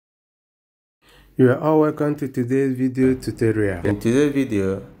You are all welcome to today's video tutorial. In today's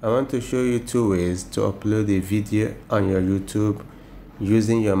video, I want to show you two ways to upload a video on your YouTube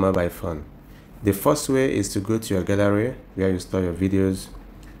using your mobile phone. The first way is to go to your gallery where you store your videos.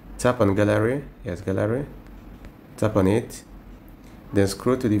 Tap on gallery, yes, gallery. Tap on it. Then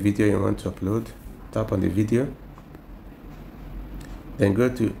scroll to the video you want to upload. Tap on the video. Then go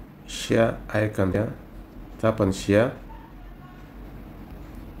to share icon here. Tap on share.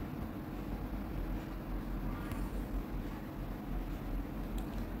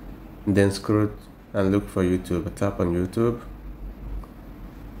 Then scroll and look for YouTube. Tap on YouTube.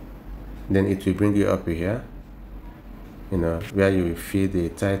 Then it will bring you up here, where you will feed the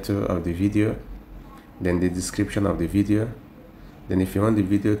title of the video, then the description of the video. Then if you want the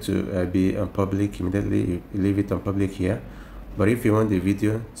video to be on public, immediately you leave it on public here. But if you want the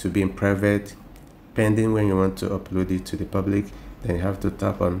video to be in private, pending when you want to upload it to the public, then you have to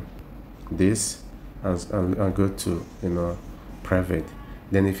tap on this and go to private.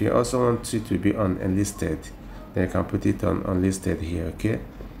 Then if you also want it to be on unlisted, then you can put it on unlisted here, okay?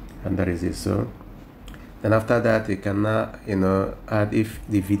 And that is it. So then after that, you can now add if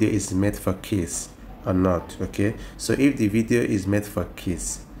the video is made for kids or not, okay? So if the video is made for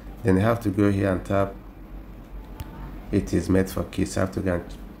kids, then you have to go here and tap it is made for kids. I have to go and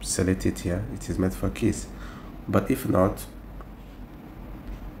select it here, it is made for kids. But if not,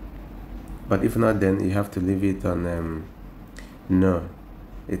 then you have to leave it on no,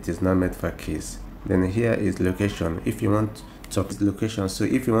 it is not made for kids. Then here is location. If you want to location, so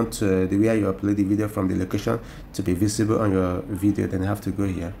if you want the way you upload the video from the location to be visible on your video, then you have to go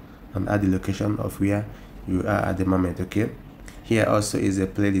here and add the location of where you are at the moment, okay? Here also is a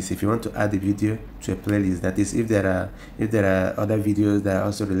playlist. If you want to add the video to a playlist, that is if there are other videos that are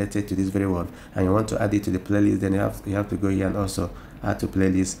also related to this very one and you want to add it to the playlist, then you have to go here and also add to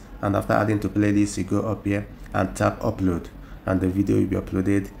playlist. And after adding to playlist, you go up here and tap upload, and the video will be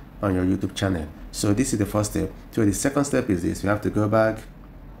uploaded on your YouTube channel. So this is the first step. So the second step is this: you have to go back,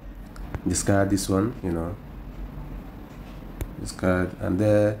 discard this one, discard, and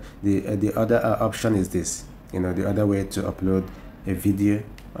the other option is this. The other way to upload a video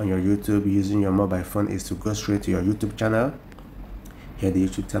on your YouTube using your mobile phone is to go straight to your YouTube channel. Here, the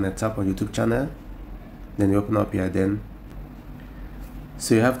YouTube channel, tap on YouTube channel, then you open up here. Then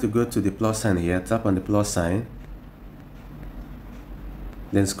so you have to go to the plus sign here, tap on the plus sign.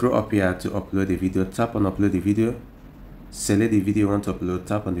 Then scroll up here to upload a video. Tap on upload the video. Select the video you want to upload.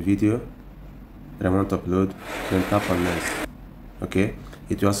 Tap on the video that I want to upload. Then tap on next. Okay.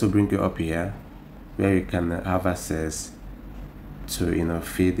 It will also bring you up here where you can have access to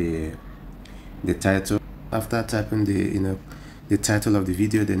feed the title. After typing the title of the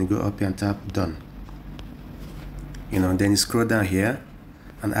video, then you go up here and tap done. Then you scroll down here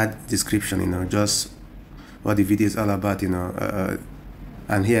and add description. Just what the video is all about.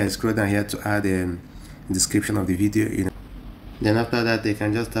 And here I scroll down here to add a description of the video. Then after that, they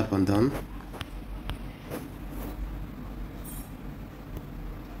can just tap on done.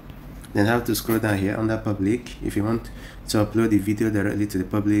 Then have to scroll down here under public if you want to upload the video directly to the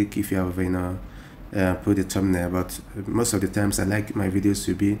public. If you have put the thumbnail, but most of the times I like my videos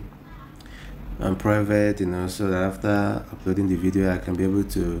to be private, so that after uploading the video I can be able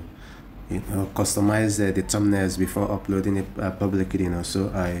to customize the thumbnails before uploading it publicly. So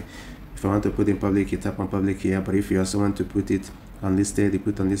if I want to put in public, you tap on public here. But if you also want to put it unlisted, you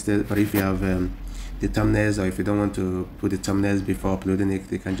put unlisted. But if you have the thumbnails, or if you don't want to put the thumbnails before uploading it,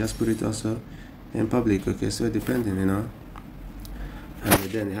 they can just put it also in public, okay? So depending, And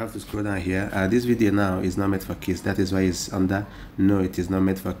then you have to scroll down here. This video now is not made for kids. That is why it's under no, it is not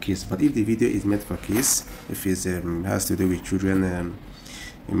made for kids. But if the video is made for kids, if it has to do with children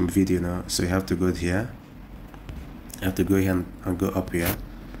in video now, so you have to go here. You have to go here and go up here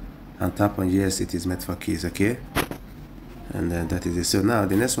and tap on yes, it is made for kids, okay? And then that is it. So now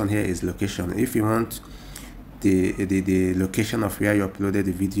the next one here is location. If you want the location of where you uploaded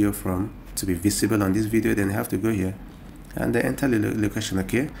the video from to be visible on this video, then you have to go here and then enter the location,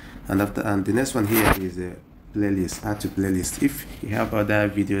 okay? And the next one here is a playlist. Add to playlist. If you have other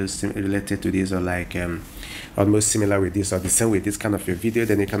videos related to this, or like almost similar with this, or the same with this kind of a video,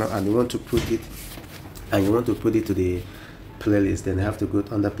 then you cannot, and you want to put it to the playlist, then you have to go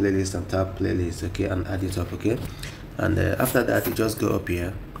under playlist and tap playlist, okay, and add it up, okay? And after that, you just go up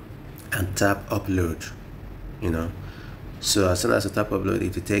here and tap upload. So as soon as you tap upload,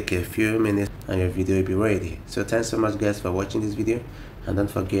 it will take a few minutes and your video will be ready. So thanks so much guys for watching this video, and don't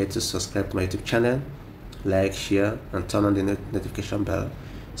forget to subscribe to my YouTube channel, like, share, and turn on the notification bell,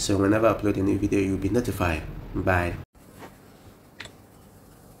 so whenever I upload a new video you'll be notified. Bye.